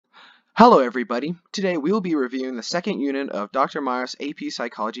Hello everybody! Today we will be reviewing the second unit of Dr. Meyer's AP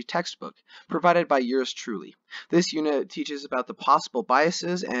Psychology textbook, provided by yours truly. This unit teaches about the possible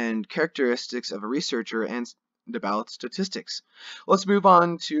biases and characteristics of a researcher and about statistics. Let's move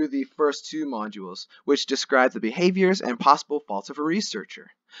on to the first two modules, which describe the behaviors and possible faults of a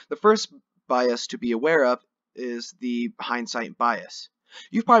researcher. The first bias to be aware of is the hindsight bias.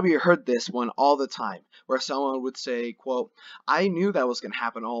 You've probably heard this one all the time, where someone would say, quote, "I knew that was going to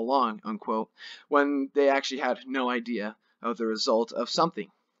happen all along," unquote, when they actually had no idea of the result of something.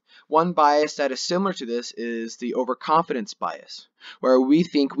 One bias that is similar to this is the overconfidence bias, where we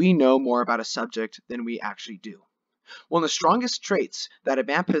think we know more about a subject than we actually do. One of the strongest traits that a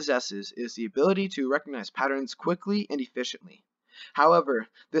man possesses is the ability to recognize patterns quickly and efficiently. However,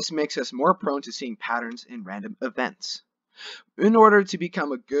 this makes us more prone to seeing patterns in random events. In order to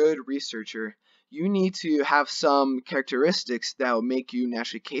become a good researcher, you need to have some characteristics that will make you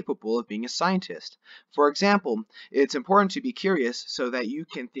naturally capable of being a scientist. For example, it's important to be curious so that you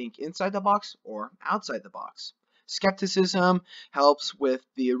can think inside the box or outside the box. Skepticism helps with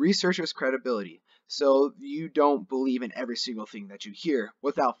the researcher's credibility, so you don't believe in every single thing that you hear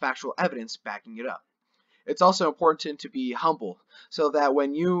without factual evidence backing it up. It's also important to be humble so that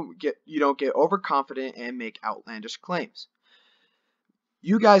when you don't get overconfident and make outlandish claims.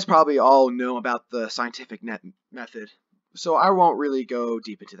 You guys probably all know about the scientific method, so I won't really go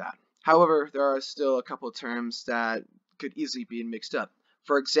deep into that. However, there are still a couple of terms that could easily be mixed up.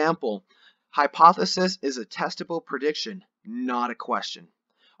 For example, hypothesis is a testable prediction, not a question.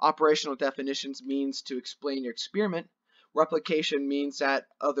 Operational definitions means to explain your experiment. Replication means that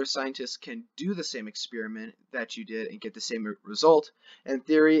other scientists can do the same experiment that you did and get the same result. And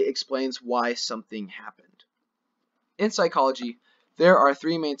theory explains why something happened. In psychology, there are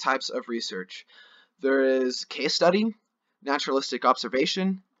three main types of research. There is case study, naturalistic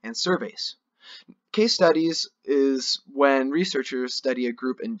observation, and surveys. Case studies is when researchers study a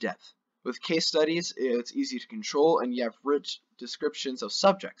group in depth. With case studies, it's easy to control and you have rich descriptions of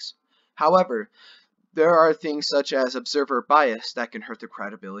subjects. However, there are things such as observer bias that can hurt the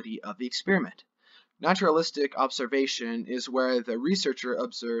credibility of the experiment. Naturalistic observation is where the researcher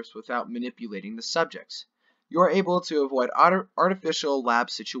observes without manipulating the subjects. You are able to avoid artificial lab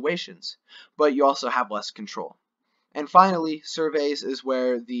situations, but you also have less control. And finally, surveys is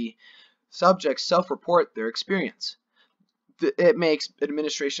where the subjects self-report their experience. It makes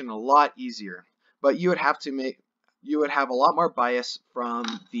administration a lot easier, but you would have a lot more bias from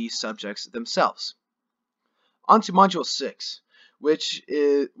the subjects themselves. On to Module 6, which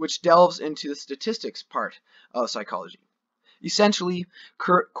delves into the statistics part of psychology. Essentially,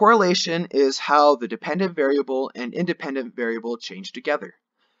 correlation is how the dependent variable and independent variable change together.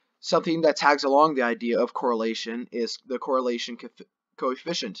 Something that tags along the idea of correlation is the correlation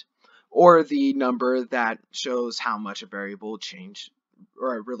coefficient, or the number that shows how much a variable change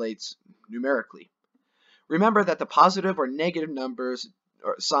or relates numerically. Remember that the positive or negative numbers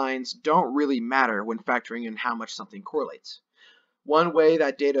or signs don't really matter when factoring in how much something correlates. One way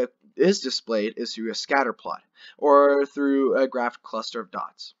that data is displayed is through a scatter plot, or through a graph cluster of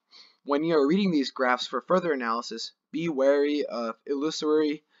dots. When you are reading these graphs for further analysis, be wary of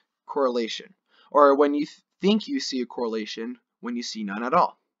illusory correlation, or when you think you see a correlation when you see none at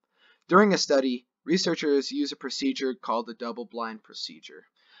all. During a study, researchers use a procedure called the double-blind procedure.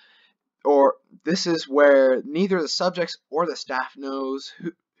 Or this is where neither the subjects or the staff knows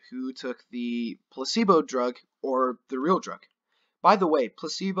who took the placebo drug or the real drug. By the way,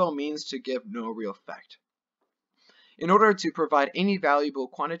 placebo means to give no real effect. In order to provide any valuable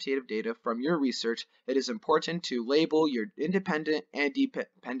quantitative data from your research, it is important to label your independent and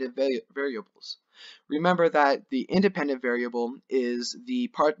dependent variables. Remember that the independent variable is the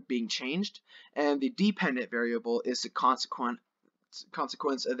part being changed, and the dependent variable is the consequence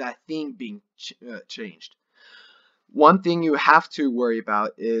of that thing being changed. One thing you have to worry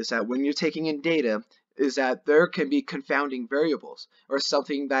about is that when you're taking in data, is that there can be confounding variables or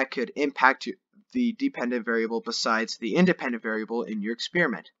something that could impact the dependent variable besides the independent variable in your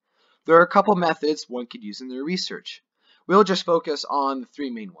experiment. There are a couple methods one could use in their research. We'll just focus on the three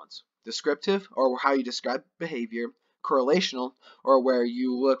main ones: descriptive, or how you describe behavior; correlational, or where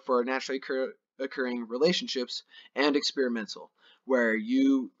you look for naturally occurring relationships; and experimental, where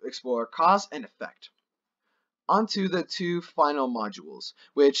you explore cause and effect. On to the two final modules,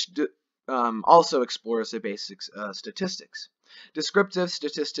 which also explores the basics of statistics. Descriptive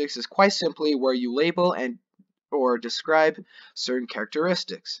statistics is quite simply where you label or describe certain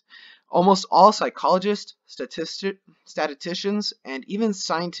characteristics. Almost all psychologists, statisticians, and even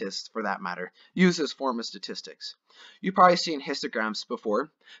scientists, for that matter, use this form of statistics. You've probably seen histograms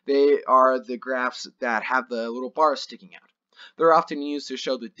before. They are the graphs that have the little bars sticking out. They're often used to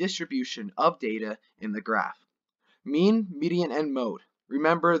show the distribution of data in the graph. Mean, median, and mode.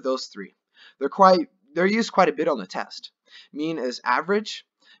 Remember those three. They're used quite a bit on the test. Mean is average.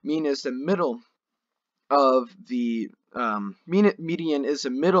 Mean is the middle of the median is the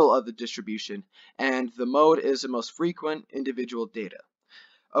middle of the distribution, and the mode is the most frequent individual data.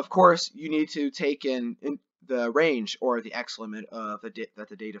 Of course, you need to take in the range or the X limit of that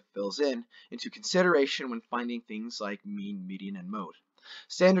the data fills in into consideration when finding things like mean, median, and mode.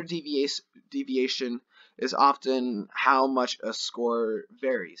 Standard deviation is often how much a score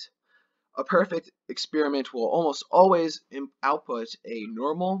varies. A perfect experiment will almost always output a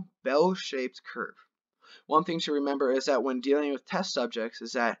normal bell-shaped curve. One thing to remember is that when dealing with test subjects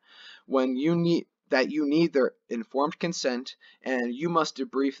is that you need their informed consent, and you must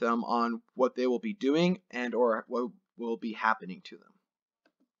debrief them on what they will be doing and or what will be happening to them.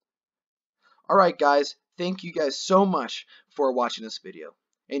 Alright guys, thank you guys so much for watching this video.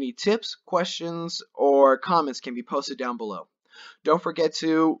 Any tips, questions, or comments can be posted down below. Don't forget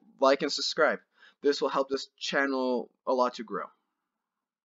to like and subscribe. This will help this channel a lot to grow.